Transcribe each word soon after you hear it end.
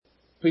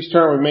Please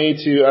turn with me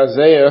to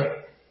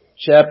Isaiah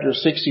chapter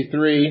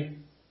 63.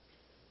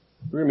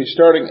 We're going to be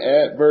starting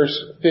at verse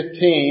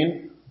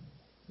 15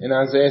 in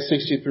Isaiah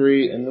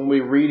 63, and then we'll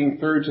be reading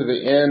through to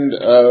the end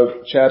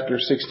of chapter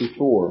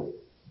 64.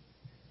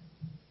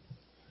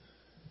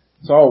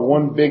 It's all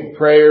one big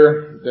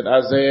prayer that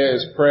Isaiah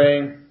is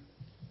praying,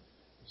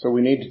 so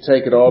we need to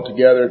take it all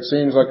together. It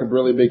seems like a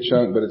really big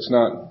chunk, but it's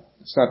not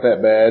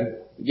that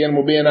bad. Again,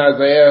 we'll be in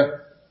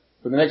Isaiah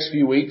for the next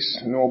few weeks,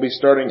 and then we'll be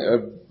starting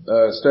a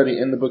study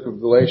in the book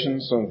of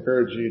Galatians, so I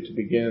encourage you to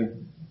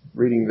begin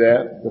reading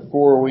that.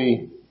 Before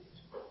we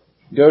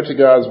go to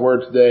God's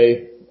Word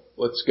today,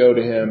 let's go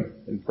to Him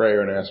in prayer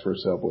and ask for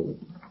His help with it.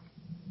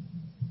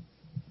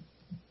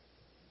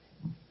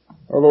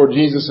 Our Lord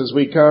Jesus, as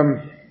we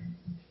come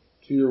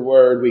to Your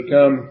Word, we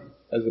come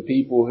as a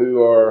people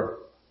who are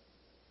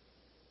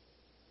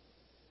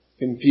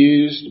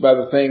confused by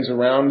the things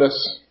around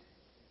us.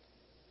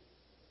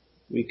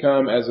 We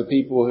come as a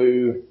people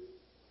who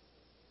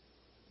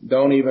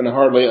don't even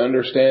hardly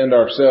understand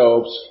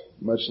ourselves,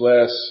 much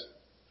less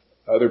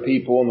other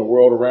people in the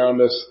world around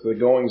us, the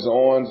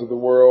goings-ons of the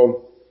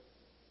world,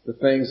 the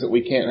things that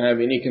we can't have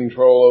any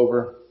control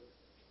over.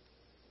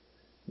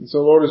 And so,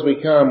 Lord, as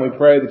we come, we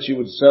pray that You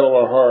would settle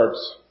our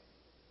hearts,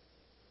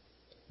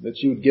 that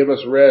You would give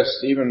us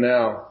rest even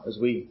now as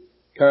we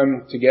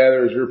come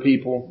together as Your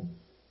people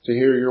to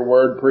hear Your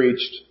Word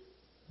preached.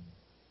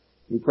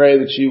 We pray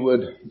that You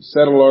would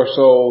settle our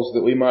souls,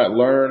 that we might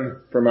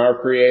learn from our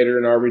Creator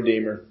and our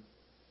Redeemer,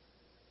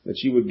 that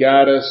You would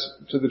guide us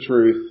to the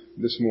truth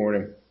this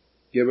morning.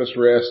 Give us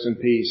rest and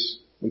peace,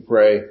 we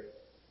pray.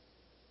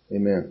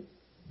 Amen.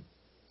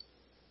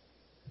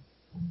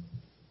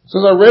 So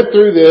as I read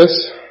through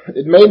this,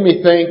 it made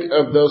me think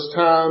of those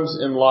times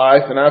in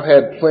life, and I've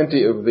had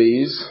plenty of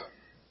these,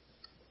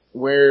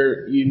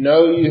 where you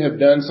know you have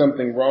done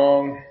something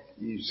wrong,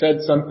 you said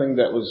something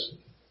that was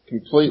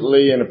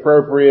completely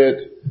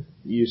inappropriate,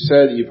 you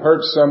said you've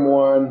hurt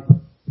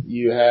someone,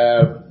 you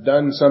have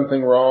done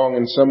something wrong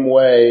in some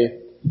way,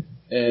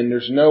 and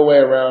there's no way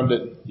around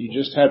it. You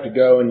just have to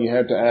go and you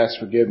have to ask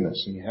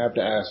forgiveness and you have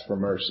to ask for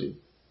mercy.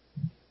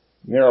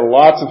 And there are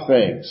lots of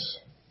things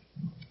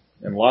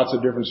and lots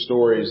of different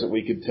stories that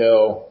we could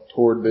tell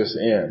toward this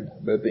end.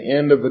 But at the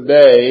end of the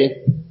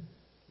day,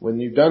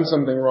 when you've done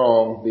something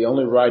wrong, the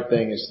only right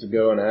thing is to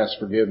go and ask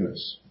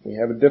forgiveness. We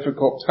have a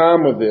difficult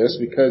time with this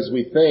because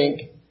we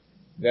think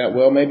that,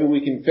 well, maybe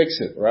we can fix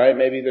it, right?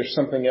 Maybe there's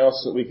something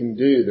else that we can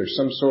do. There's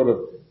some sort of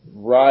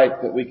right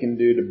that we can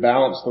do to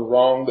balance the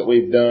wrong that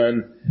we've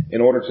done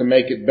in order to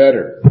make it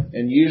better.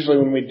 And usually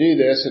when we do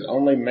this, it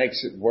only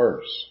makes it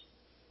worse,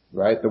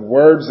 right? The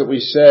words that we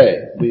say,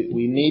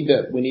 we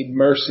need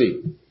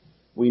mercy.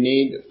 We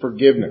need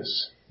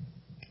forgiveness.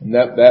 And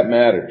that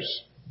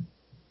matters.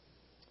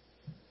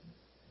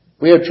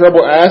 We have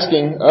trouble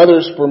asking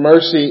others for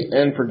mercy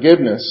and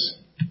forgiveness,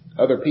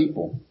 other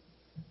people.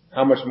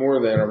 How much more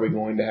then are we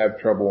going to have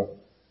trouble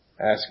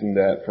asking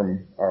that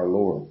from our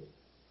Lord?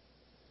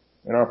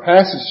 In our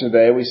passage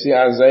today, we see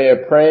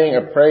Isaiah praying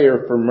a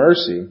prayer for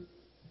mercy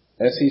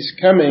as he's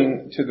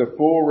coming to the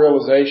full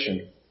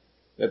realization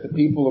that the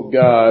people of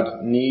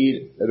God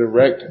need a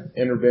direct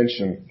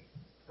intervention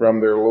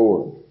from their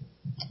Lord.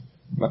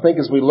 And I think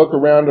as we look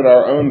around at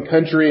our own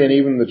country and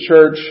even the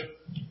church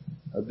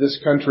of this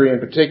country in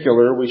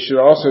particular, we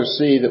should also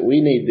see that we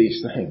need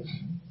these things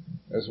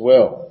as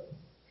well.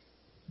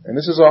 And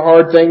this is a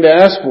hard thing to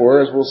ask for,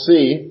 as we'll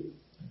see.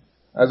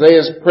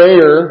 Isaiah's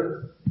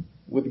prayer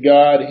with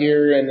God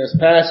here in this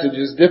passage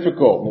is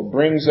difficult. And it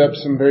brings up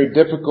some very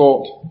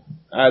difficult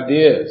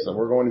ideas that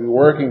we're going to be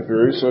working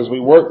through. So as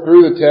we work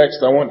through the text,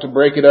 I want to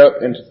break it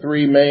up into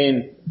three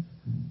main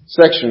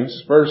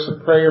sections. First,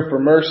 a prayer for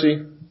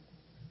mercy.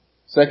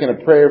 Second,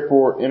 a prayer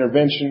for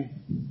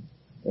intervention.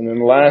 And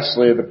then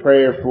lastly, the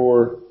prayer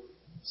for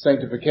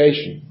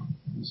sanctification.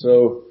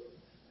 So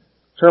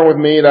turn with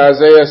me to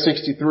Isaiah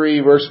 63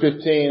 verse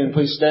 15, and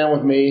please stand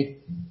with me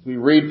as we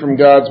read from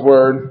God's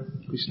Word.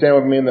 Please stand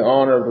with me in the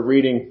honor of the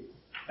reading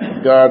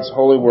of God's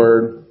holy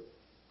Word.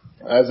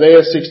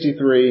 Isaiah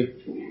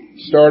 63,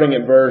 starting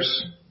at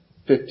verse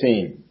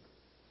 15.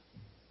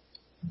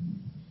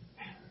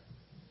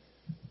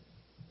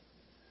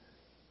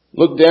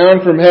 Look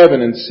down from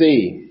heaven and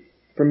see,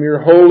 from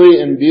your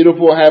holy and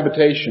beautiful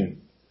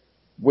habitation,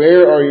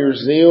 where are your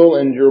zeal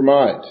and your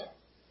might?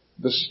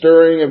 The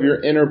stirring of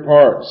your inner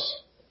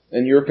parts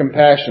and your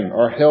compassion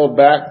are held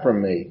back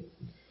from me.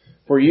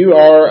 For you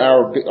are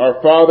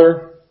our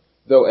Father,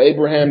 though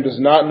Abraham does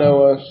not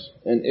know us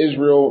and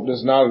Israel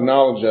does not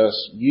acknowledge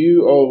us.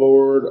 You, O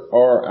Lord,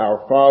 are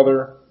our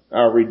Father,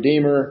 our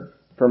Redeemer.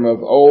 From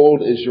of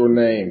old is your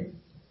name.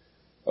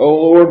 O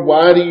Lord,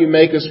 why do you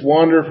make us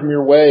wander from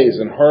your ways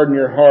and harden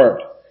your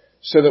heart,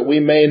 so that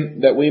we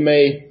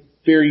may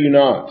fear you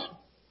not?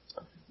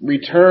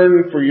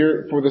 Return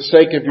for the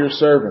sake of your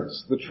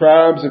servants, the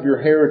tribes of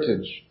your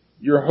heritage.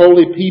 Your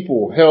holy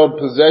people held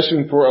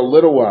possession for a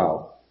little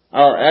while.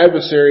 Our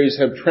adversaries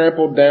have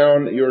trampled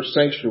down your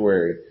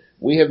sanctuary.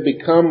 We have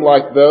become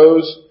like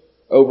those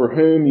over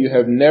whom you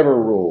have never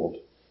ruled.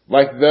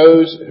 like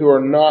those who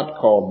are not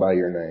called by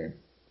your name.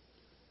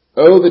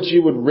 Oh, that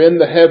you would rend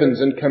the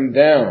heavens and come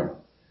down,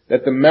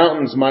 that the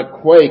mountains might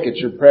quake at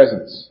your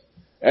presence.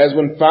 As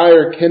when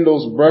fire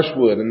kindles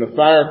brushwood and the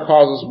fire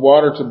causes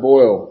water to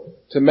boil,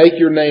 to make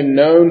your name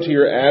known to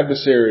your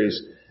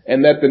adversaries,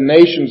 and that the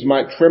nations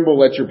might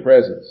tremble at your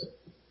presence.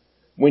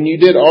 When you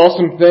did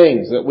awesome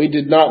things that we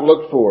did not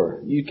look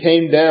for, you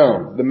came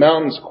down, the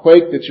mountains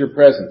quaked at your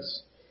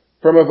presence.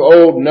 From of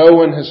old no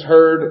one has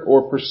heard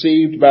or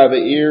perceived by the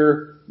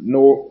ear,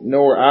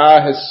 nor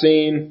eye has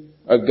seen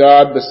a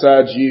God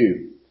besides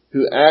you,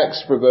 who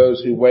acts for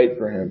those who wait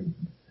for him.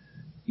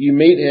 You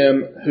meet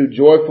him who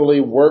joyfully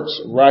works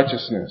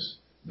righteousness,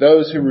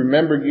 those who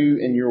remember you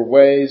in your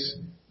ways.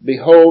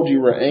 Behold,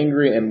 you were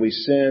angry and we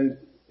sinned.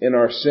 In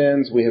our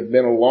sins we have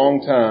been a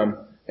long time,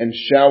 and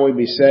shall we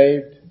be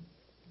saved?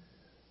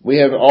 We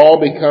have all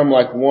become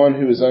like one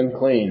who is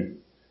unclean,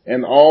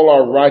 and all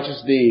our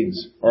righteous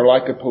deeds are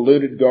like a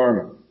polluted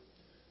garment.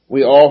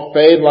 We all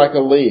fade like a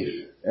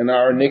leaf, and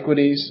our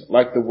iniquities,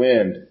 like the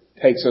wind,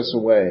 takes us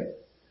away.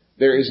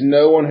 There is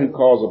no one who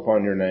calls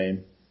upon your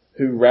name,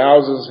 who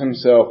rouses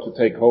himself to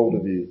take hold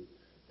of you.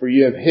 For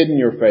you have hidden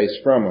your face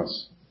from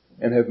us,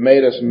 and have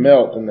made us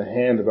melt in the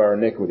hand of our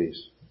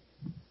iniquities.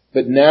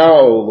 But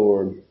now, O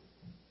Lord,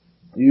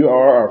 you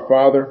are our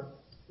Father,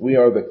 we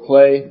are the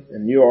clay,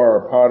 and you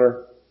are our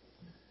potter,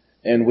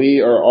 and we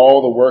are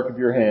all the work of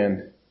your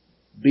hand.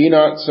 Be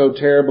not so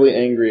terribly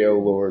angry, O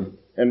Lord,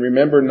 and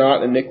remember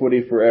not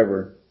iniquity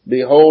forever.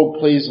 Behold,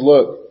 please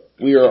look,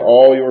 we are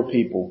all your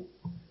people.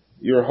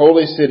 Your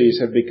holy cities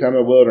have become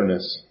a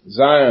wilderness.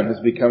 Zion has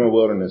become a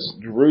wilderness.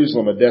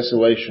 Jerusalem a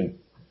desolation.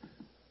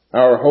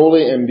 Our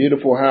holy and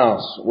beautiful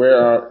house, where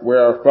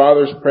our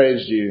fathers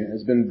praised you,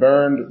 has been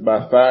burned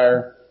by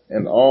fire,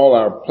 and all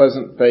our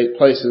pleasant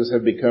places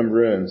have become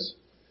ruins.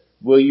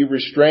 Will you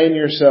restrain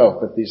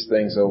yourself at these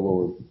things, O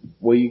Lord?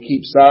 Will you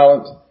keep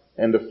silent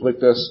and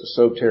afflict us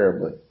so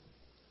terribly?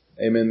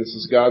 Amen. This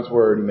is God's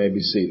word. You may be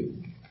seated.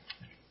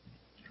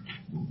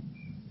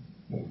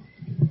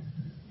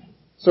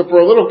 So for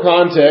a little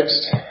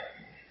context,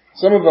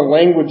 some of the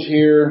language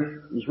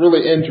here is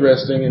really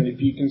interesting, and if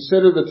you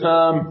consider the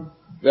time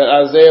that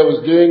Isaiah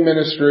was doing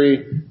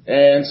ministry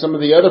and some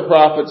of the other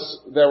prophets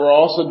that were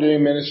also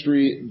doing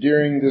ministry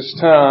during this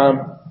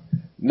time,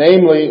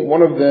 namely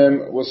one of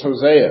them was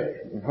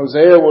Hosea. And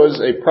Hosea was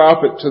a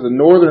prophet to the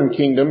northern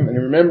kingdom, and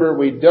remember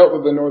we dealt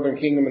with the northern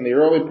kingdom in the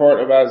early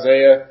part of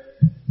Isaiah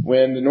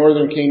when the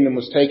northern kingdom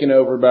was taken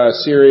over by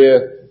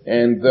Assyria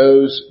and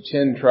those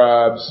 10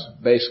 tribes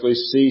basically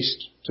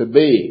ceased to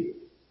be.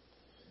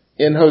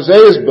 In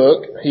Hosea's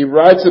book, he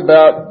writes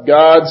about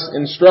God's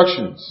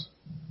instructions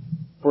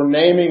for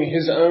naming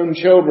his own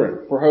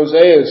children, for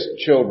Hosea's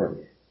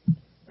children.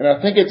 And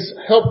I think it's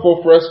helpful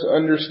for us to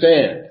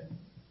understand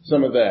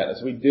some of that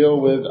as we deal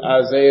with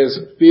Isaiah's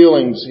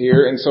feelings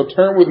here. And so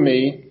turn with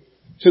me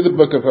to the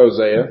book of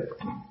Hosea.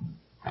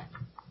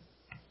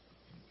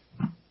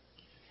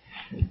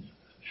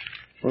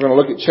 We're going to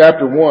look at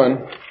chapter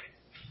 1.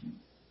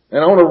 And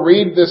I want to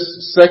read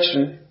this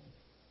section,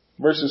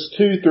 verses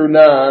 2 through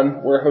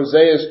 9, where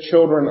Hosea's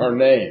children are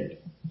named.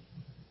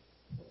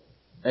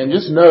 And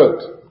just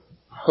note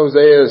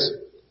Hosea's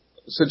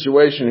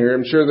situation here.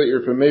 I'm sure that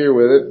you're familiar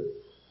with it.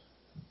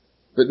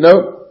 But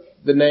note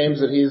the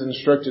names that he's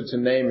instructed to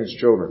name his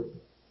children.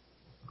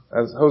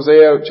 As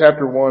Hosea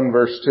chapter 1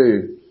 verse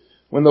 2.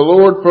 When the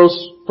Lord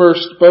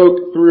first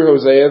spoke through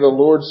Hosea, the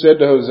Lord said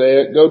to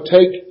Hosea, "Go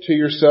take to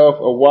yourself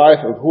a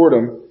wife of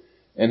whoredom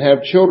and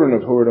have children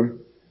of whoredom,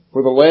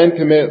 for the land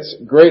commits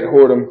great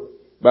whoredom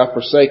by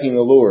forsaking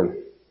the Lord."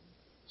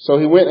 So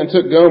he went and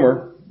took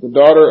Gomer, the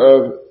daughter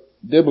of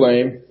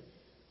Diblaim,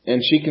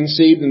 and she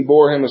conceived and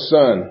bore him a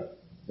son.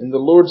 And the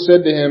Lord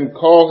said to him,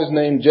 "Call his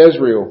name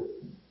Jezreel,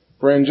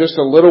 for in just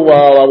a little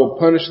while I will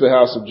punish the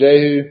house of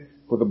Jehu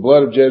for the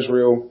blood of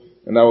Jezreel,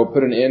 and I will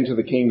put an end to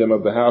the kingdom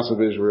of the house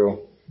of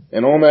Israel.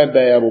 And on that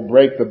day I will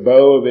break the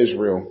bow of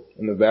Israel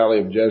in the valley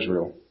of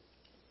Jezreel."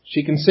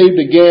 She conceived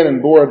again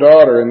and bore a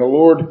daughter, and the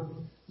Lord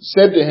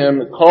said to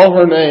him, "Call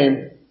her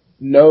name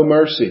No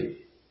Mercy,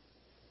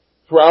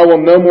 for I will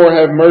no more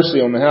have mercy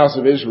on the house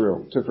of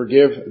Israel to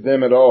forgive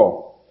them at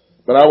all.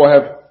 But I will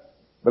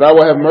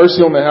have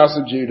mercy on the house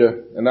of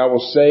Judah, and I will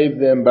save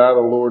them by the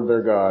Lord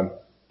their God.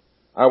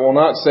 I will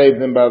not save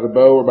them by the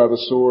bow or by the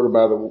sword or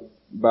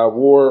by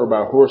war or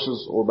by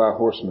horses or by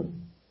horsemen."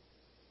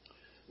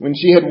 When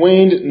she had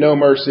weaned No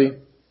Mercy,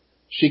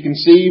 she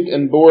conceived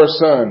and bore a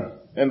son,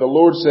 and the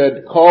Lord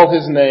said, "Call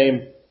his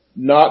name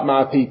Not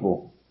My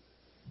People,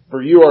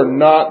 for you are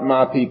not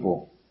my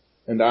people,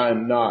 and I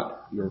am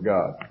not your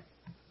God."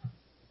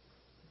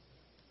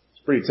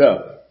 It's pretty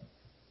tough.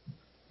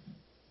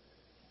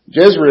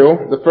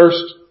 Jezreel, the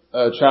first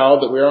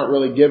child that we aren't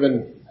really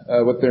given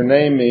what their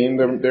name means,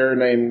 their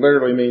name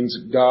literally means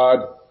God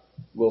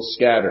will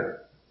scatter.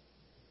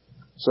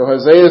 So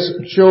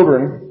Hosea's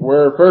children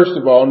were, first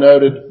of all,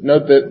 note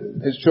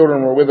that his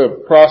children were with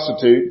a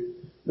prostitute,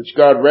 which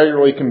God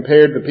regularly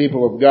compared the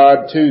people of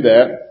God to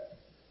that.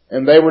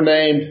 And they were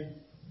named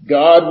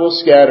God will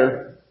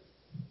scatter,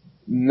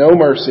 no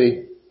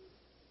mercy,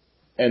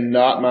 and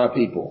not my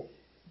people.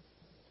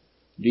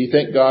 Do you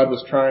think God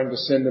was trying to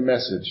send a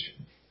message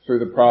through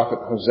the prophet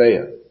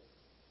Hosea?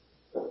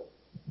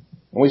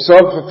 And we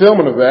saw the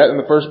fulfillment of that in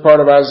the first part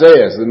of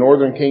Isaiah. As the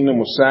northern kingdom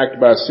was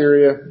sacked by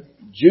Assyria,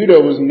 Judah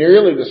was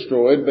nearly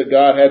destroyed, but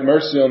God had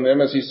mercy on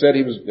them, as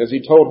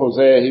he told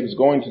Hosea he was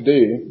going to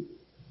do.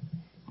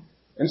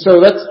 And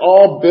so that's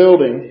all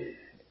building.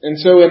 And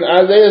so in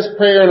Isaiah's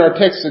prayer in our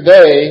text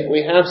today,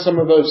 we have some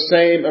of those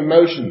same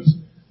emotions.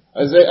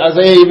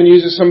 Isaiah even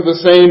uses some of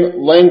the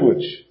same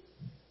language.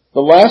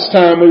 The last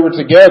time we were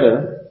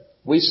together,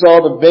 we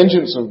saw the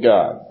vengeance of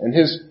God and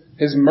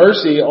His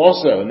mercy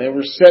also, and they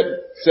were set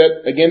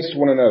against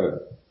one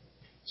another.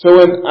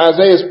 So in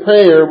Isaiah's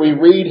prayer, we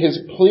read his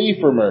plea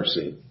for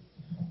mercy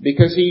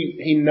because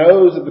he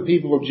knows that the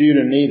people of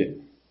Judah need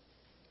it.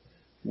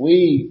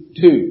 We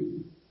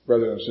too,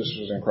 brothers and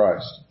sisters in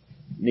Christ,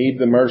 need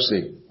the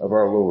mercy of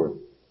our Lord.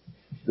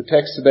 The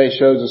text today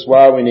shows us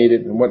why we need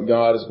it and what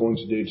God is going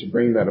to do to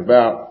bring that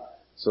about.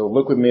 So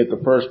look with me at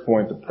the first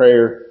point, the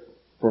prayer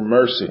for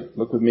mercy.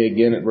 Look with me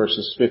again at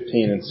verses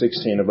 15 and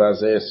 16 of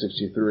Isaiah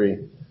 63.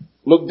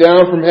 Look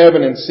down from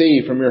heaven and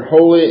see from your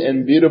holy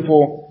and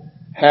beautiful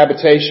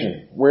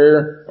habitation.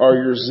 Where are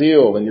your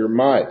zeal and your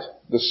might?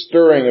 The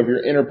stirring of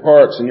your inner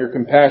parts and your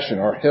compassion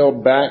are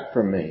held back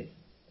from me.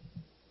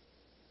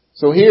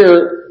 So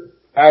here,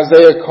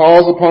 Isaiah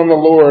calls upon the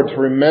Lord to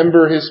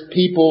remember His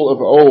people of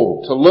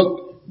old, to look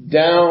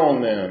down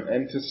on them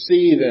and to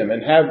see them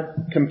and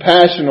have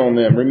compassion on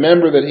them.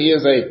 Remember that He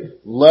is a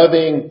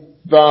loving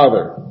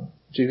Father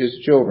to His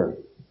children.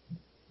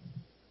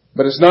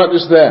 But it's not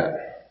just that.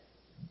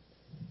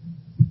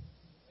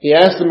 He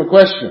asked them a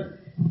question.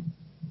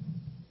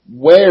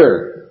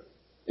 Where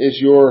is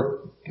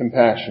your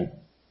compassion?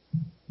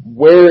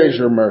 Where is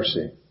your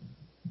mercy?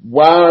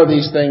 Why are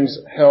these things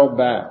held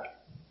back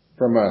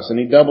from us? And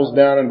he doubles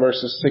down in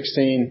verses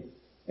 16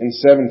 and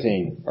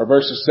 17, or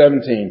verses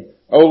 17.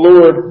 O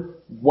Lord,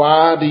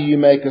 why do you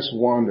make us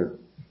wander?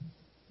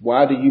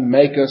 Why do you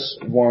make us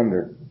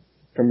wander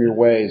from your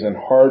ways and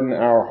harden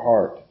our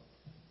heart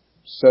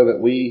so that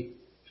we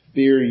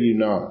fear you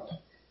not?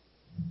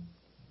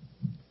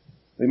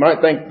 We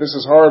might think this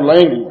is hard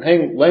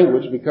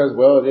language because,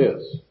 well, it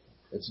is.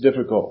 It's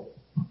difficult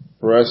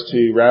for us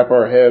to wrap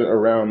our head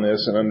around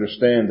this and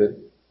understand it.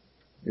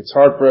 It's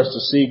hard for us to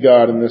see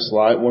God in this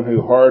light, one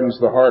who hardens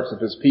the hearts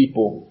of His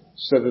people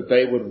so that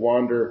they would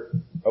wander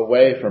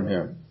away from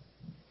Him.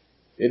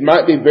 It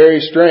might be very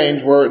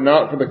strange were it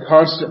not for the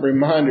constant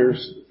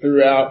reminders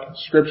throughout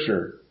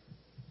Scripture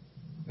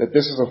that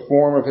this is a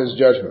form of His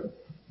judgment,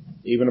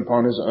 even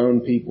upon His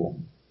own people.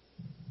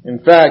 In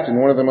fact,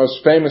 in one of the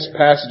most famous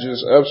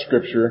passages of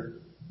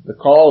Scripture, the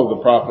call of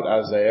the prophet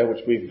Isaiah,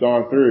 which we've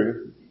gone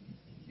through,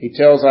 he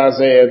tells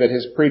Isaiah that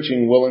his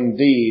preaching will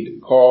indeed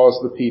cause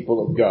the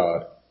people of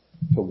God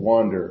to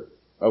wander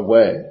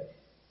away.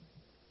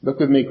 Look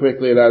with me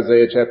quickly at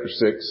Isaiah chapter 6.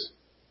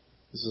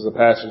 This is a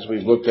passage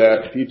we've looked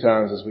at a few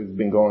times as we've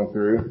been going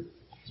through.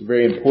 It's a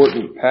very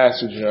important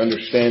passage in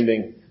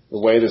understanding the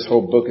way this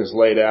whole book is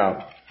laid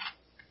out.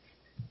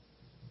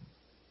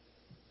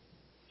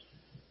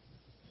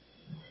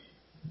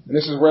 And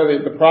this is where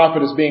the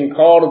prophet is being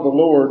called of the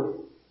Lord.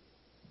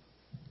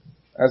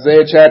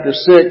 Isaiah chapter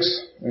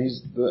 6,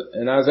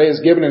 and Isaiah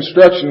is given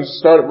instructions.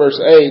 Start at verse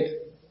 8.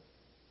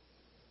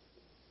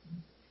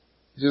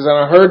 He says, And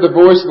I heard the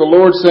voice of the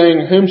Lord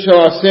saying, Whom shall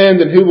I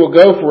send and who will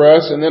go for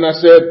us? And then I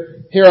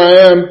said, Here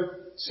I am,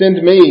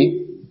 send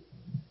me.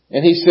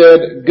 And He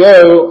said,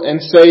 Go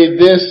and say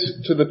this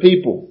to the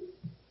people.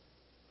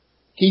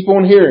 Keep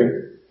on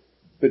hearing,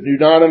 but do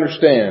not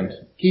understand.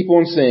 Keep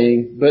on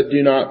seeing, but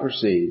do not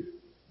perceive.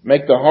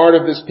 Make the heart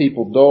of this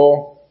people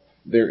dull,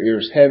 their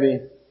ears heavy,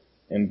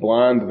 and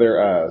blind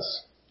their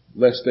eyes,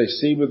 lest they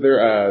see with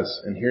their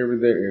eyes and hear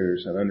with their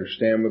ears and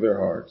understand with their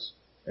hearts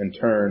and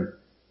turn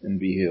and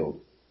be healed.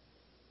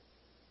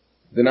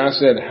 Then I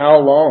said, How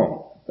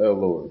long, O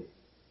Lord?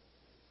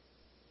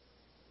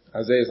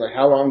 Isaiah's like,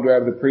 how long do I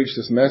have to preach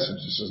this message?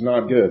 This is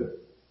not good.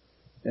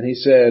 And He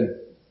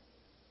said,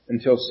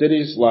 Until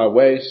cities lie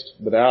waste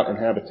without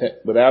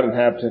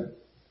inhabitant,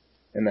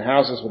 and the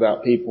houses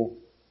without people,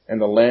 and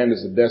the land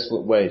is a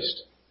desolate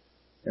waste.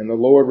 And the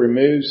Lord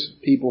removes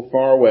people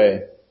far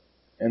away,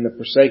 and the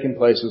forsaken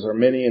places are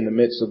many in the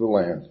midst of the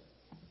land.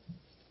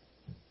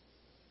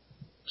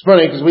 It's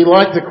funny because we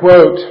like to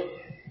quote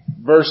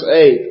verse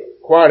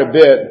 8 quite a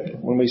bit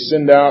when we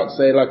send out,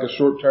 say, like a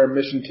short-term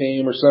mission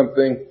team or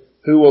something.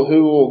 Who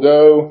will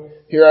go?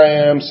 Here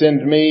I am,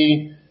 send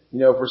me.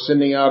 If we're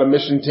sending out a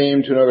mission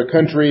team to another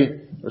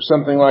country or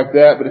something like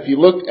that. But if you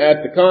look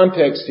at the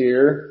context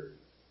here,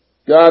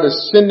 God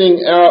is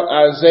sending out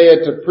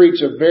Isaiah to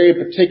preach a very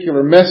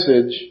particular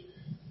message,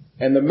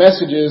 and the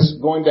message is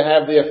going to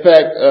have the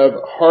effect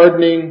of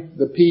hardening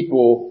the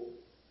people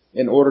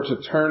in order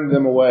to turn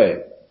them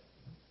away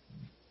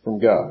from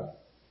God.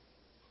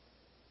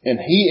 And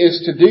He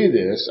is to do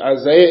this,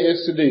 Isaiah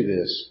is to do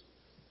this,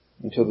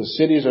 until the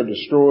cities are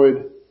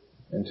destroyed,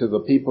 until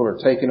the people are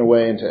taken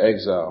away into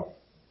exile.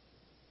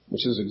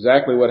 which is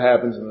exactly what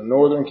happens in the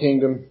northern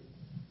kingdom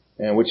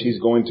and which he's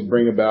going to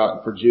bring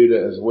about for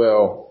Judah as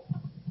well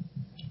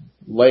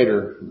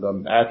later,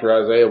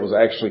 after Isaiah was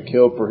actually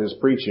killed for his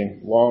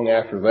preaching, long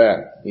after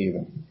that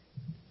even.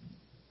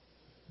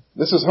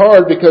 This is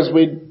hard because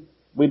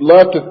we'd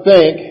love to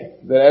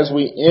think that as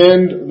we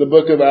end the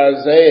book of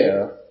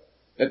Isaiah,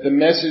 that the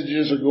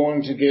messages are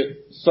going to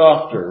get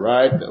softer,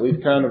 right? That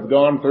we've kind of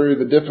gone through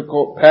the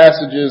difficult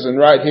passages, and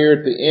right here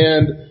at the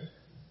end,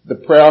 the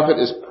prophet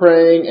is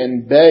praying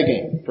and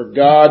begging for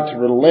God to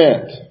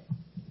relent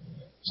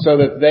so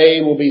that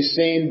they will be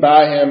seen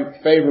by him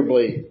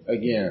favorably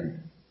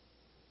again.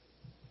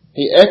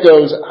 He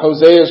echoes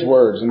Hosea's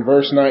words in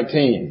verse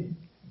 19.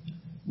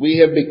 We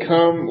have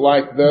become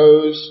like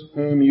those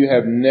whom you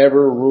have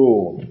never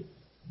ruled,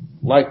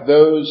 like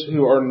those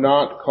who are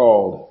not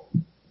called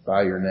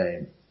by your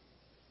name.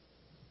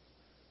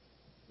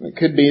 It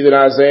could be that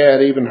Isaiah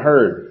had even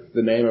heard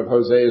the name of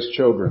Hosea's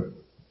children.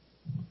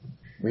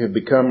 We have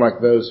become like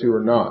those who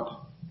are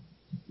not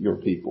your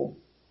people.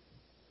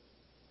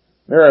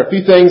 There are a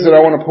few things that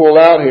I want to pull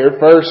out here.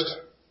 First,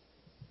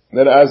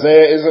 that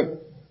Isaiah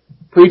isn't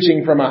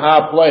preaching from a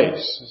high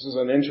place. This is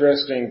an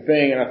interesting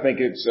thing, and I think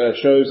it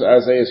shows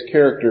Isaiah's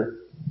character.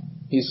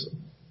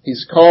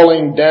 He's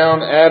calling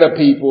down at a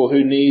people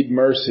who need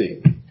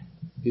mercy.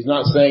 He's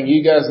not saying,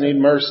 you guys need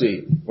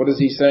mercy. What is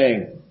he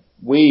saying?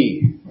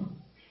 We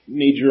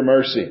need your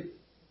mercy.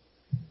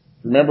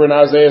 Remember in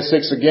Isaiah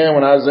 6 again,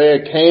 when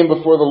Isaiah came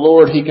before the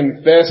Lord, he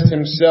confessed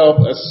himself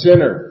a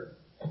sinner,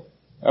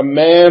 a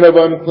man of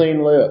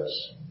unclean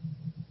lips,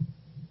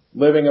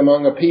 living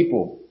among a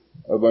people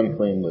of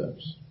unclean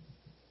lips.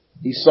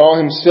 He saw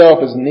himself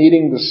as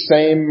needing the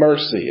same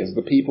mercy as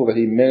the people that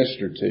he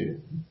ministered to.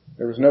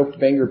 There was no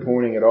finger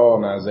pointing at all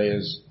in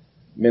Isaiah's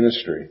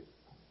ministry.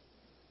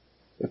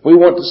 If we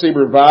want to see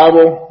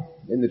revival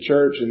in the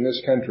church in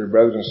this country,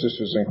 brothers and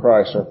sisters in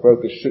Christ, our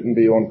focus shouldn't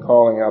be on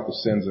calling out the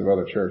sins of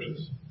other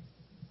churches,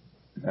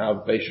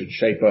 how they should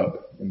shape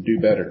up and do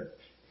better.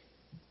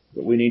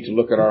 But we need to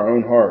look at our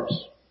own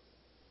hearts.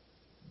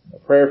 A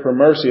prayer for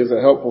mercy is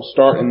a helpful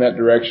start in that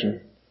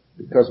direction,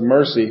 because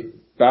mercy,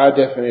 by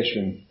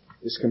definition,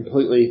 is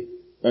completely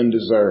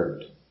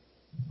undeserved.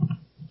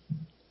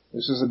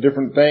 This is a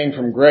different thing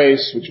from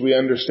grace, which we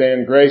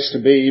understand grace to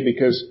be,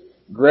 because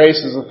grace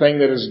is a thing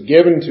that is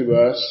given to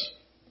us.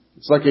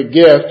 It's like a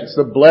gift. It's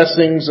the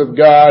blessings of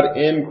God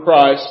in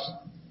Christ.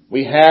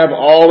 We have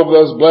all of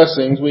those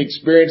blessings. We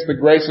experience the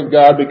grace of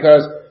God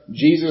because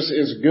Jesus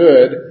is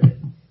good.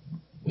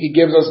 He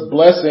gives us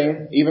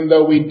blessing even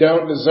though we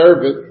don't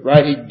deserve it,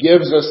 right? He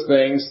gives us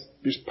things,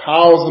 just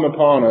piles them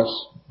upon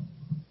us.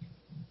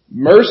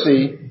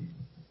 Mercy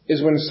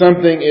is when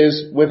something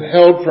is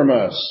withheld from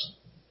us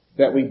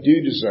that we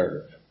do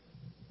deserve.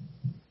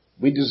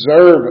 We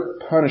deserve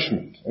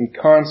punishment and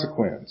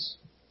consequence,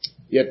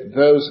 yet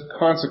those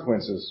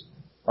consequences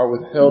are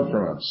withheld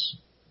from us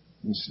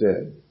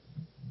instead.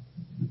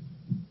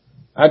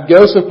 I'd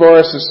go so far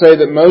as to say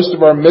that most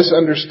of our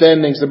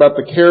misunderstandings about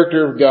the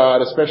character of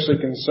God, especially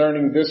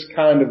concerning this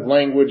kind of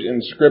language in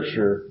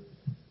Scripture,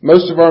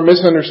 most of our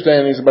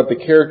misunderstandings about the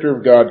character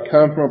of God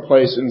come from a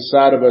place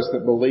inside of us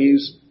that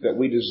believes that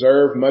we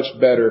deserve much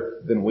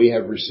better than we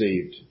have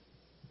received.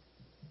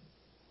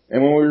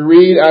 And when we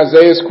read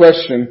Isaiah's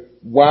question,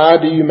 why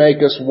do you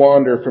make us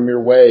wander from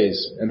your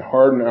ways and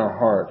harden our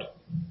heart?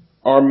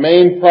 Our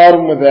main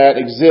problem with that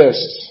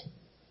exists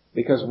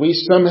because we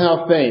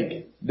somehow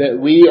think that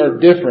we are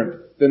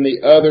different than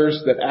the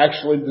others that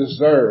actually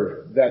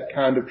deserve that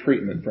kind of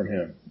treatment from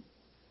Him.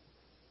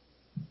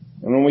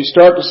 And when we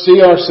start to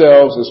see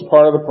ourselves as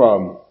part of the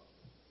problem,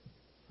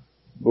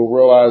 we'll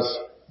realize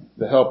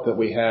the help that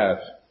we have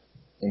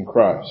in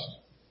Christ.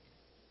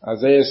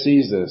 Isaiah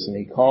sees this and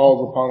he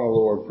calls upon the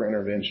Lord for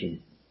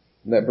intervention.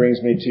 And that brings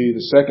me to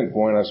the second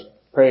point, as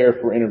prayer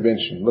for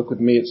intervention. Look with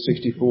me at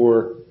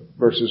 64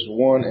 verses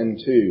 1 and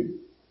 2.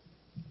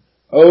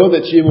 Oh,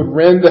 that you would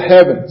rend the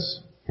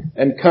heavens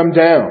and come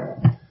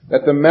down,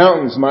 that the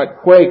mountains might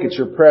quake at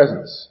your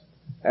presence,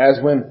 as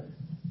when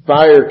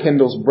fire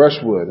kindles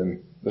brushwood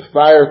and the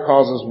fire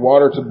causes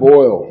water to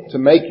boil, to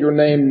make your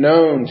name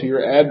known to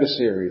your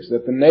adversaries,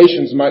 that the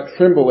nations might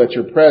tremble at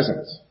your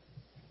presence.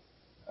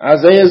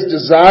 Isaiah's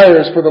desire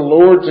is for the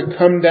Lord to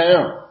come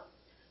down,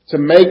 to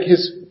make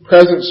His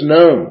presence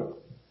known.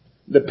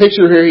 The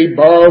picture here he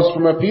borrows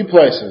from a few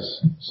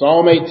places.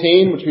 Psalm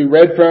 18, which we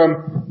read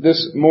from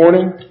this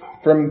morning,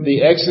 from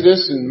the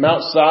Exodus in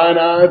Mount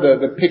Sinai,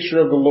 the picture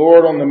of the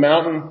Lord on the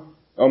mountain,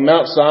 on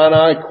Mount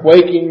Sinai,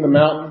 quaking the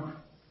mountain.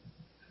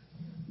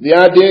 The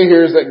idea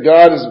here is that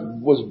God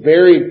was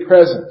very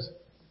present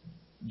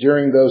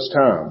during those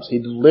times. He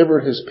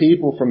delivered His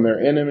people from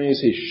their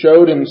enemies. He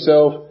showed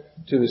Himself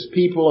to His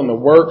people in the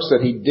works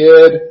that He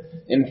did.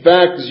 In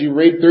fact, as you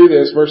read through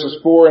this, verses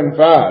 4 and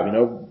 5,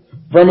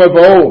 from of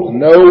old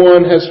no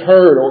one has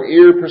heard or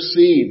ear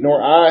perceived,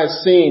 nor eye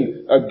has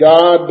seen a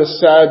God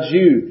besides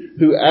you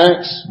who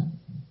acts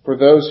for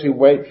those who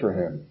wait for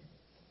Him.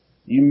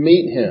 You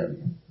meet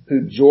Him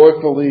who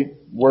joyfully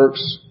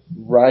works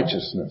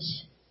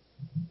righteousness.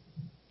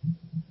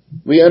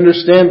 We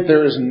understand that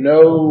there is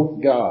no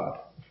God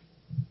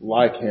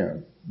like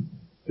Him,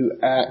 who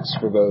acts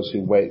for those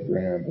who wait for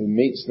Him, who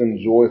meets them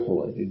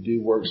joyfully, who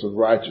do works of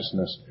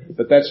righteousness.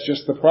 But that's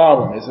just the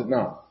problem, is it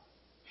not?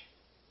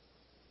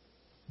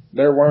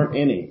 There weren't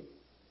any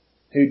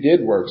who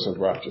did works of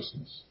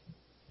righteousness.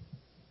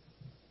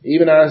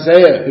 Even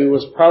Isaiah, who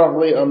was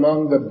probably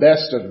among the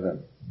best of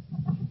them,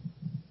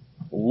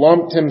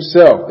 lumped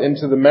himself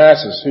into the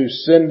masses who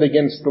sinned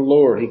against the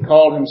Lord. He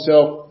called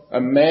himself a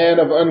man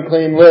of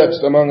unclean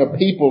lips among a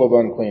people of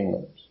unclean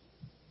lips.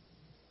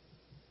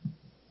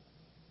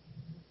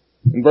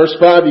 In verse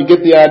 5, you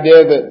get the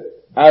idea that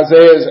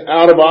Isaiah is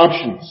out of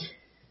options.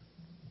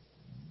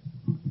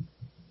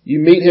 You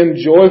meet him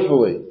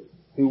joyfully,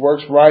 who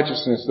works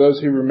righteousness, those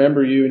who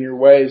remember you in your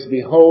ways.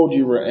 Behold,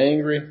 you were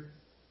angry,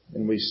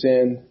 and we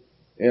sinned.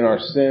 In our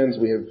sins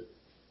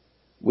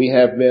we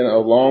have been a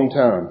long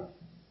time.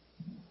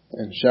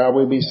 And shall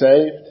we be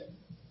saved?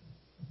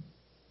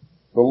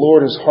 The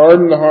Lord has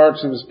hardened the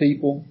hearts of His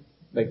people.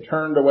 They've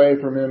turned away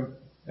from Him,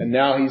 and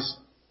now He's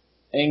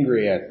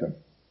angry at them.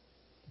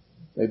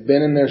 They've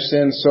been in their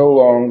sin so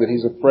long that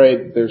He's afraid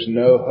that there's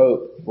no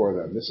hope for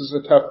them. This is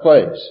a tough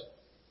place.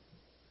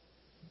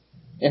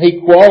 And He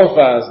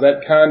qualifies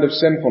that kind of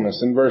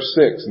sinfulness in verse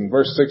 6. And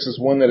verse 6 is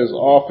one that is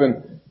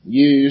often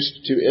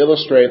used to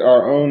illustrate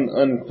our own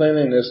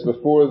uncleanliness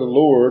before the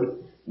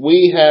Lord.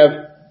 We have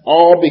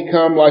all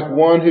become like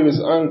one who is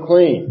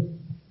unclean.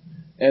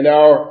 And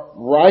our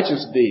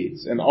righteous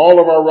deeds, and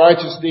all of our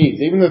righteous deeds,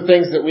 even the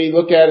things that we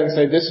look at and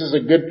say this is a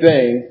good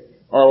thing,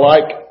 are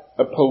like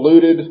a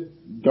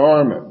polluted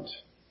garment.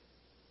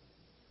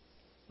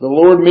 The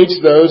Lord meets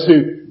those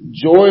who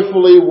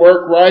joyfully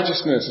work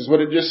righteousness, is what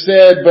it just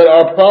said, but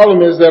our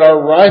problem is that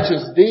our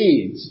righteous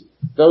deeds,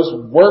 those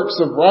works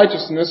of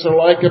righteousness, are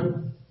like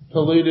a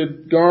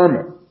polluted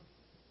garment.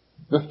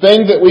 The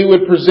thing that we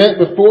would present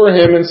before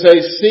Him and say,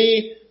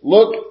 see,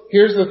 look,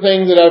 here's the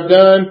thing that I've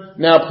done,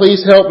 now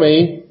please help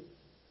me,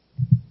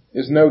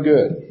 is no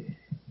good.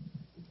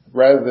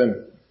 Rather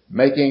than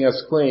making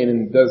us clean,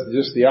 and does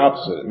just the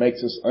opposite. It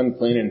makes us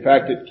unclean. In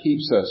fact, it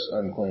keeps us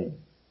unclean.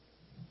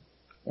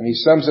 And He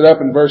sums it up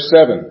in verse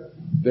 7.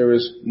 There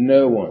is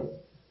no one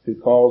who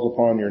calls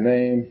upon your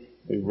name,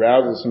 who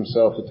rouses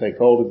himself to take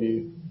hold of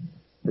you,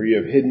 for you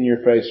have hidden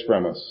your face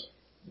from us,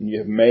 and you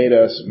have made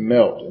us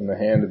melt in the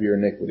hand of your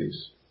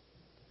iniquities.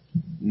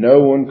 No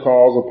one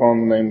calls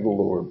upon the name of the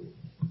Lord.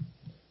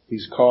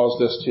 He's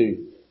caused us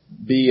to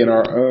be in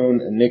our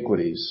own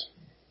iniquities.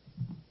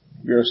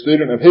 If you're a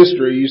student of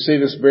history, you see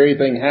this very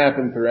thing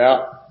happen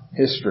throughout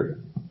history.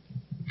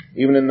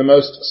 Even in the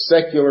most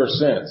secular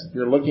sense. If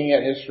you're looking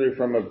at history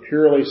from a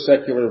purely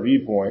secular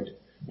viewpoint,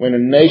 when a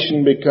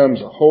nation becomes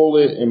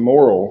wholly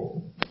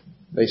immoral,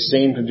 they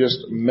seem to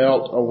just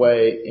melt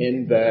away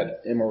in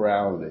that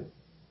immorality.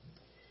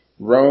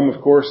 Rome,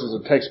 of course, is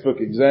a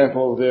textbook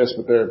example of this,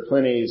 but there are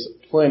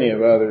plenty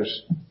of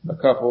others, a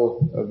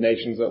couple of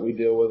nations that we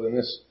deal with in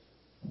this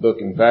book.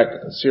 In fact,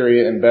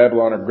 Syria and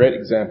Babylon are great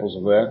examples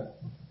of that.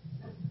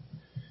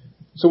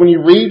 So when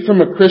you read from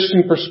a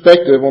Christian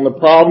perspective on the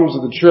problems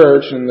of the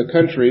church and the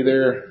country,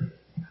 there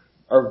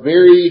are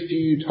very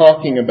few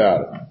talking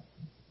about it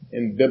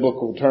in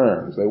biblical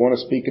terms. They want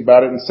to speak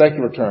about it in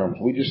secular terms.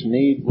 We just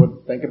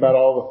think about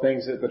all the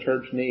things that the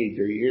church needs,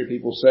 or you hear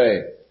people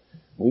say,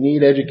 we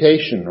need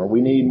education, or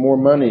we need more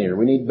money, or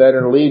we need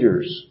better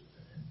leaders.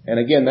 And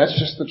again, that's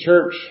just the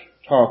church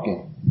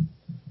talking.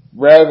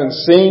 Rather than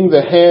seeing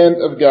the hand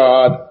of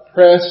God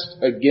pressed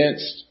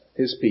against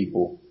His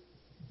people,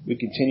 we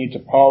continue to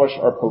polish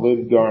our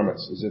polluted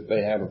garments as if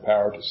they have a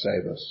power to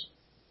save us.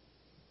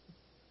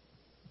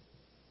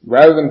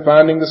 Rather than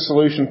finding the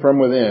solution from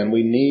within,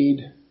 we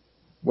need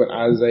what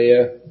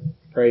Isaiah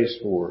prays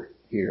for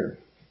here.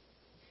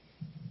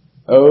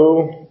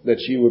 Oh,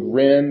 that you would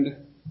rend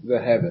the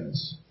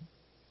heavens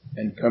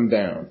and come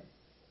down,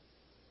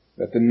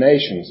 that the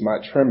nations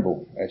might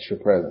tremble at your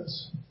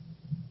presence,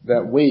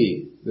 that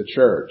we, the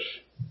church,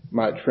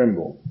 might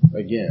tremble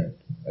again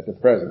at the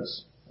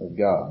presence of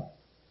God,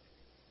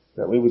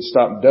 that we would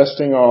stop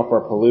dusting off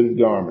our polluted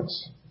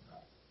garments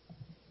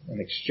and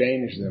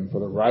exchange them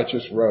for the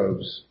righteous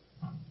robes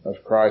of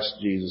Christ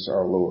Jesus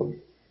our Lord.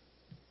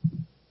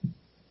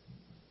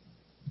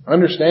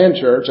 Understand,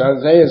 church,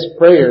 Isaiah's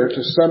prayer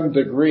to some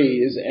degree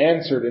is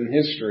answered in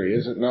history,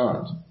 is it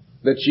not?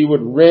 That you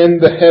would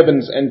rend the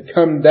heavens and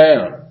come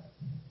down.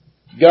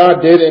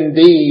 God did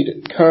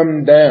indeed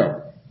come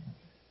down.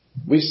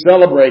 We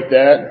celebrate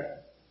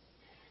that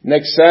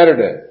next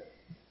Saturday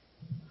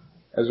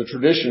as a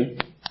tradition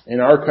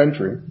in our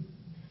country,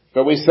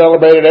 but we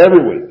celebrate it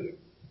every week,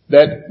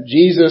 that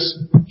Jesus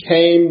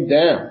came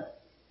down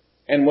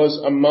and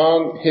was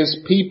among His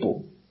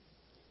people.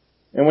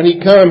 And when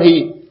He come,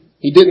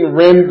 He didn't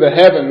rend the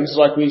heavens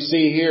like we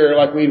see here,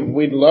 like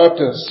we'd love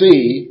to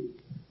see.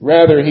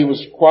 Rather, He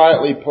was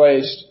quietly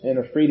placed in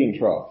a feeding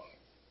trough.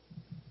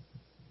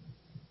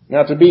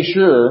 Now, to be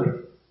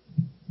sure,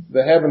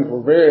 the heavens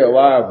were very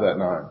alive that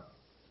night.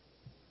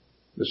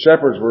 The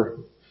shepherds were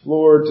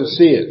floored to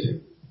see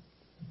it.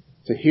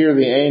 to hear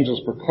the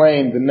angels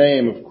proclaim the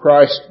name of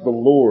Christ the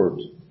Lord.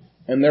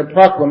 And their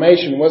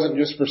proclamation wasn't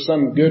just for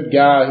some good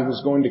guy who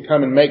was going to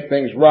come and make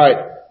things right,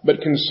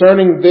 but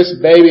concerning this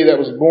baby that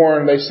was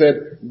born, they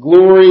said,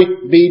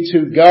 "Glory be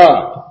to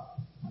God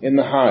in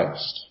the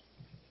highest."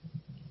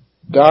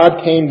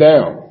 God came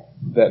down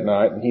that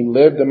night, and He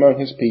lived among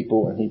His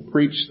people, and He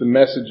preached the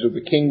message of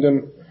the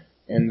kingdom,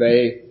 and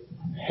they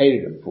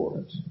hated Him for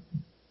it,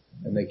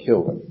 and they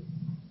killed Him.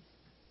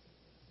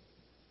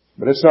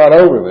 But it's not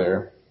over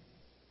there,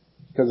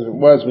 because if it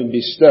was, we'd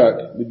be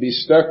stuck. We'd be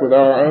stuck with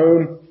our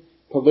own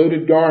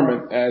polluted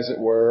garment, as it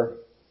were,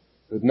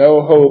 with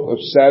no hope of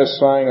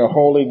satisfying a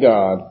holy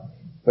God.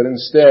 But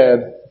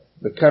instead,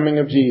 the coming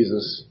of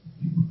Jesus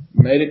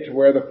made it to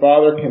where the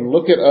Father can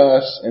look at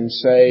us and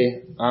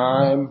say,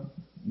 "I'm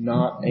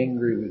not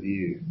angry with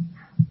you."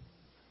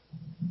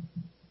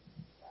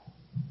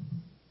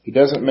 He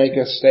doesn't make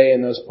us stay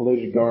in those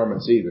polluted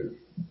garments either.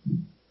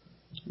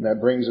 And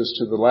that brings us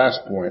to the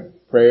last point,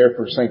 prayer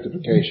for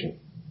sanctification.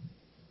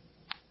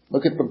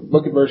 Look at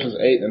verses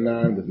 8 and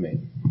 9 with me.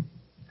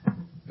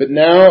 "But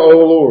now,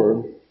 O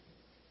Lord,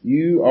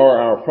 you are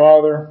our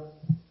Father,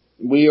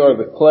 we are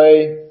the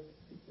clay,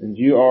 and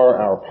you are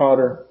our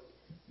potter.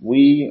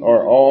 We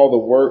are all the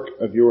work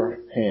of your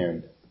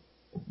hand.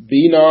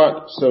 Be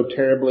not so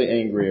terribly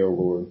angry, O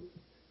Lord,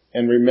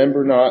 and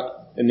remember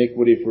not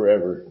iniquity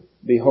forever.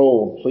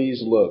 Behold,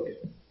 please look,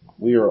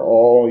 we are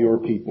all your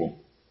people."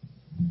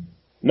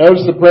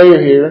 Notice the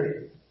prayer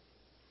here.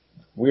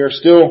 We are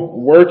still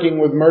working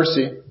with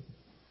mercy.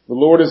 The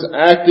Lord is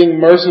acting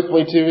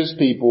mercifully to His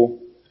people,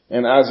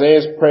 and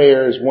Isaiah's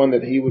prayer is one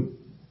that he would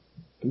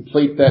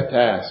complete that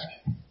task.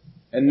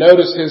 And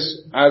notice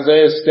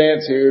Isaiah's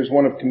stance here is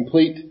one of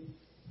complete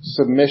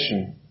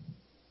submission.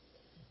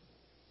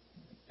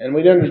 And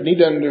we need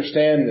to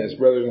understand this,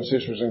 brothers and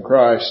sisters in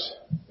Christ.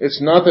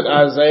 It's not that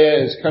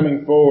Isaiah is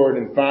coming forward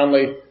and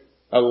finally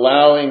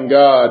allowing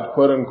God,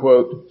 quote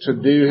unquote, to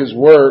do His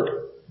work.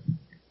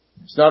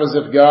 It's not as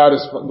if God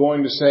is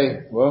going to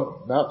say,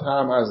 "Well, about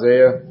time,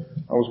 Isaiah.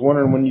 I was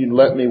wondering when you'd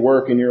let me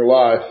work in your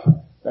life."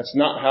 That's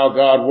not how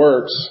God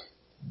works.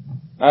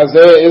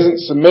 Isaiah isn't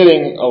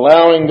submitting,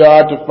 allowing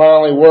God to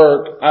finally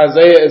work.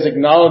 Isaiah is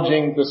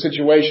acknowledging the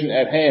situation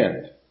at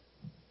hand.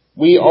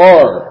 We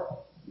are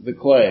the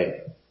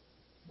clay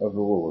of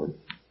the Lord.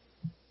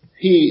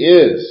 He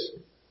is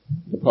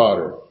the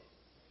potter.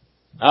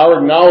 Our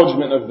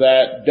acknowledgement of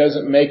that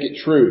doesn't make it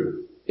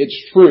true.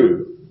 It's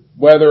true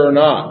whether or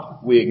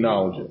not we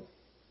acknowledge it.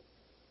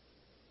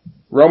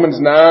 Romans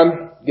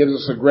 9 gives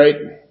us a great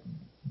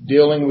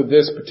dealing with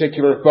this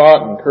particular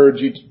thought. I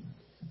encourage you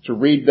to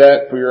read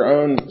that for your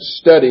own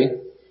study.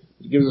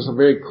 It gives us a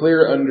very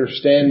clear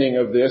understanding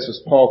of this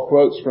as Paul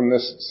quotes from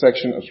this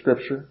section of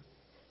Scripture.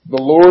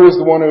 "The Lord is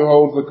the one who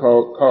holds the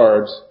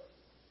cards.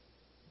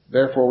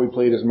 Therefore we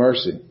plead His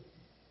mercy."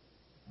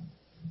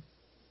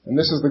 And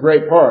this is the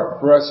great part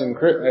for us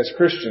as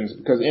Christians,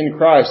 because in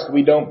Christ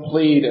we don't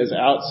plead as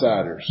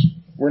outsiders.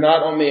 We're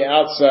not on the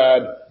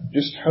outside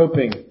just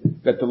hoping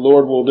that the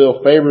Lord will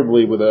deal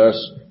favorably with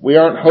us. We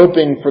aren't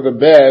hoping for the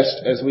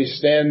best as we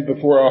stand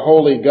before a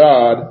holy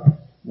God.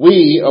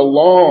 We,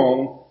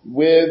 along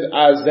with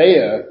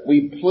Isaiah,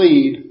 we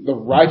plead the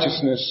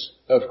righteousness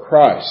of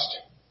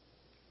Christ.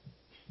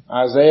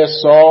 Isaiah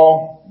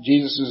saw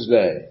Jesus'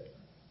 day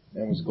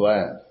and was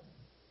glad.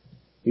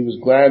 He was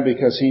glad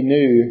because he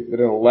knew that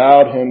it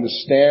allowed him to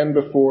stand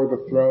before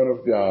the throne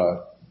of God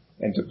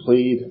and to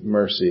plead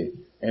mercy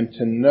and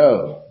to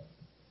know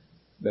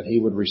that he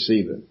would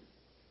receive it.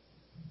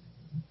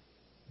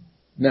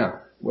 Now,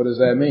 what does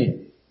that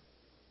mean?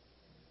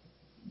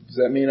 Does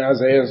that mean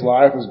Isaiah's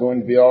life was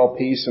going to be all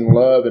peace and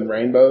love and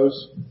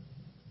rainbows?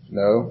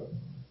 No.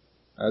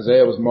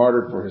 Isaiah was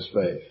martyred for his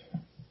faith.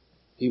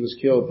 He was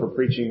killed for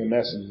preaching the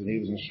message that he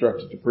was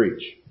instructed to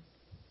preach.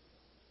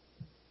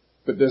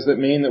 But does that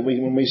mean that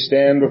when we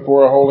stand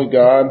before a holy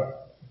God,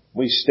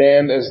 we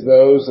stand as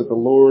those that the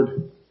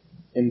Lord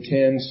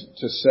intends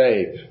to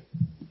save?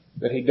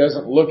 That He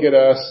doesn't look at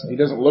us, He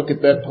doesn't look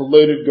at that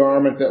polluted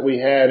garment that we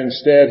had.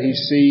 Instead, He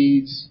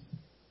sees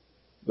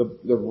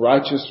the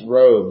righteous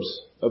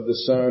robes of the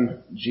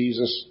Son,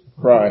 Jesus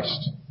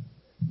Christ.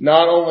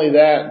 Not only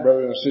that,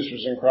 brothers and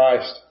sisters in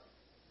Christ,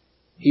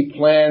 He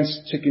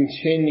plans to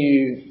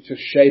continue to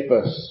shape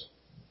us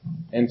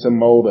and to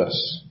mold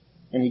us.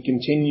 And He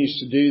continues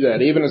to do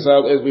that. Even as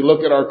we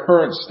look at our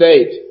current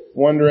state,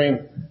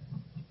 wondering,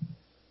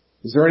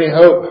 is there any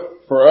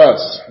hope for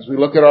us? As we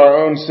look at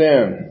our own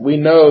sin, we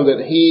know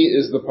that He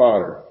is the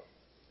potter.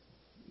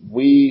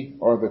 We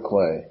are the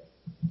clay.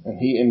 And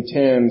He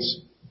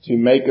intends to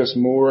make us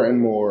more and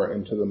more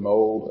into the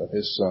mold of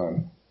His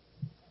Son.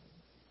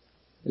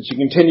 As you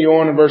continue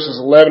on in verses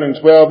 11 and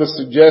 12, this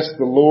suggests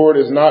the Lord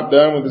is not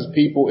done with His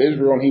people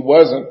Israel, and He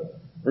wasn't.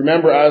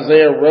 Remember,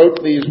 Isaiah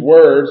wrote these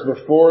words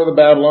before the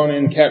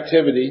Babylonian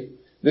captivity.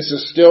 This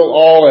is still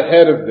all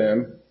ahead of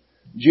them.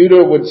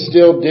 Judah would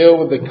still deal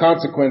with the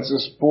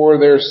consequences for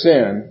their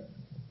sin.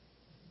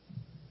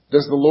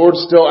 Does the Lord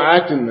still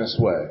act in this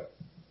way?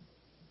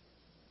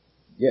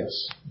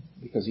 Yes,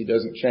 because He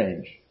doesn't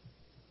change.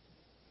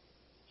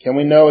 Can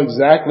we know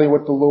exactly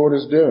what the Lord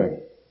is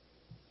doing?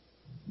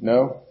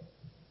 No.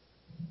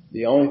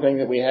 The only thing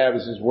that we have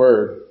is His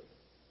Word,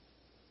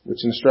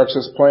 which instructs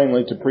us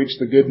plainly to preach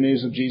the good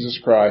news of Jesus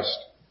Christ,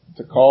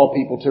 to call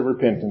people to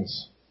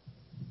repentance.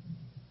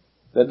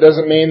 That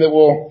doesn't mean that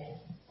we'll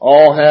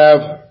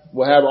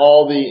have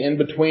all the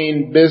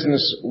in-between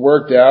business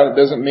worked out. It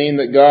doesn't mean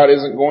that God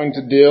isn't going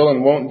to deal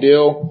and won't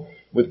deal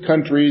with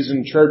countries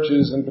and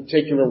churches in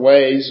particular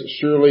ways.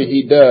 Surely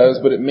He does,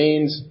 but it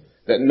means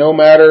that no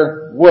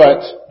matter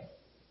what,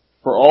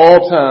 for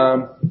all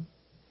time,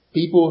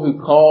 people who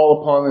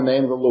call upon the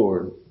name of the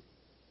Lord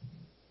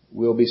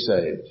will be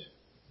saved,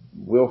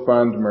 will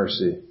find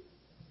mercy.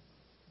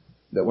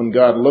 That when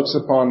God looks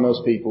upon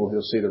those people,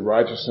 He'll see the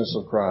righteousness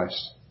of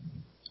Christ,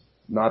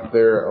 not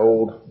their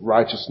old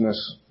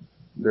righteousness,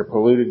 their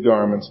polluted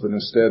garments, but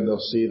instead they'll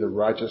see the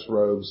righteous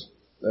robes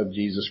of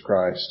Jesus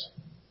Christ.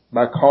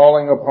 By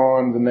calling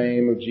upon the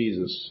name of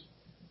Jesus,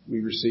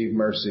 we receive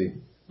mercy.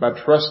 By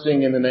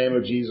trusting in the name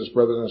of Jesus,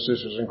 brothers and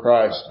sisters in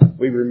Christ,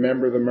 we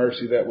remember the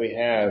mercy that we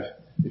have.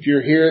 If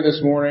you're here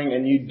this morning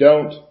and you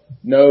don't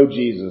know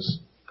Jesus,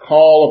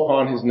 call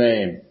upon His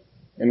name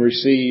and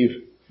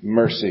receive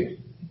mercy.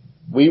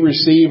 We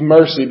receive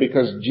mercy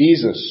because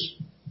Jesus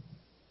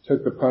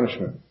took the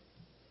punishment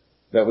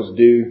that was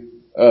due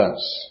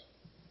us.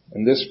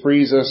 And this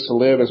frees us to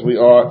live as we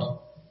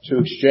ought, to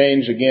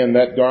exchange again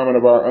that garment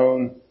of our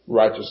own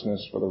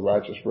righteousness for the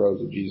righteous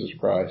robes of Jesus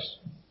Christ.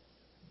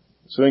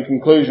 So in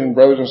conclusion,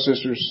 brothers and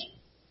sisters,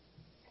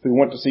 if we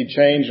want to see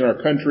change in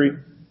our country,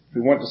 if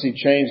we want to see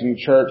change in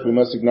the church, we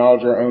must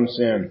acknowledge our own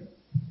sin.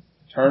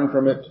 Turn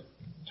from it.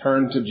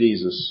 Turn to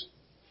Jesus.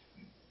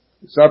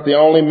 It's not the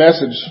only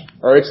message,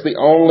 or it's the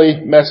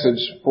only message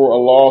for a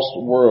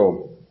lost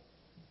world.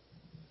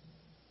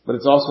 But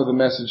it's also the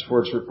message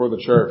for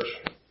the church.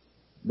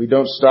 We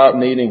don't stop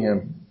needing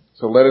Him.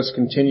 So let us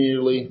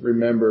continually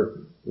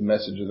remember the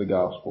message of the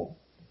gospel.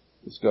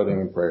 Let's go to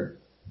Him in prayer.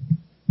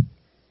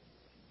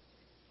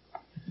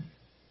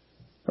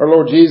 Our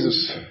Lord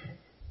Jesus,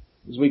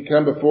 as we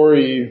come before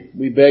You,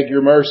 we beg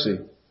Your mercy.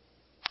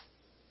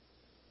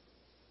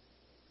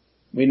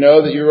 We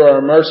know that You are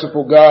a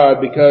merciful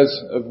God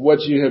because of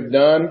what You have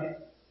done,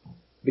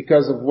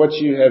 because of what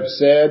You have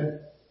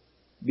said,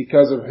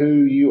 because of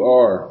who You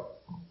are.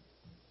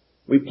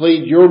 We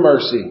plead Your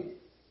mercy,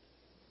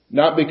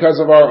 not because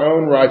of our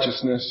own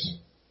righteousness,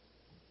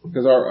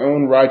 because our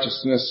own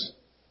righteousness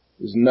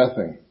is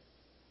nothing.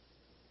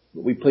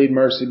 But we plead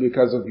mercy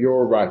because of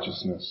Your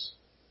righteousness.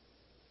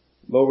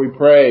 Lord, we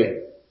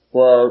pray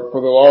for the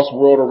lost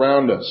world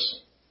around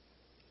us,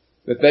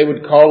 that they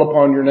would call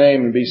upon Your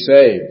name and be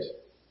saved,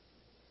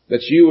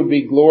 that You would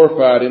be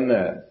glorified in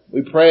that.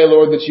 We pray,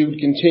 Lord, that You would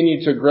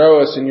continue to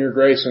grow us in Your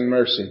grace and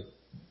mercy,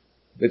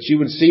 that You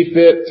would see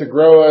fit to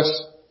grow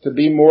us to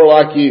be more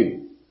like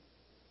You.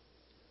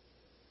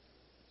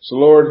 So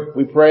Lord,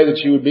 we pray that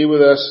You would be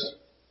with us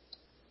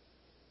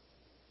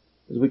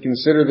as we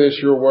consider this,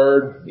 Your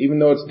word. Even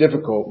though it's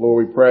difficult,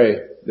 Lord, we pray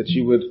that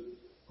You would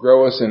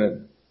grow us in it.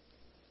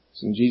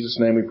 It's in Jesus'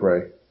 name we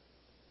pray.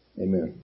 Amen.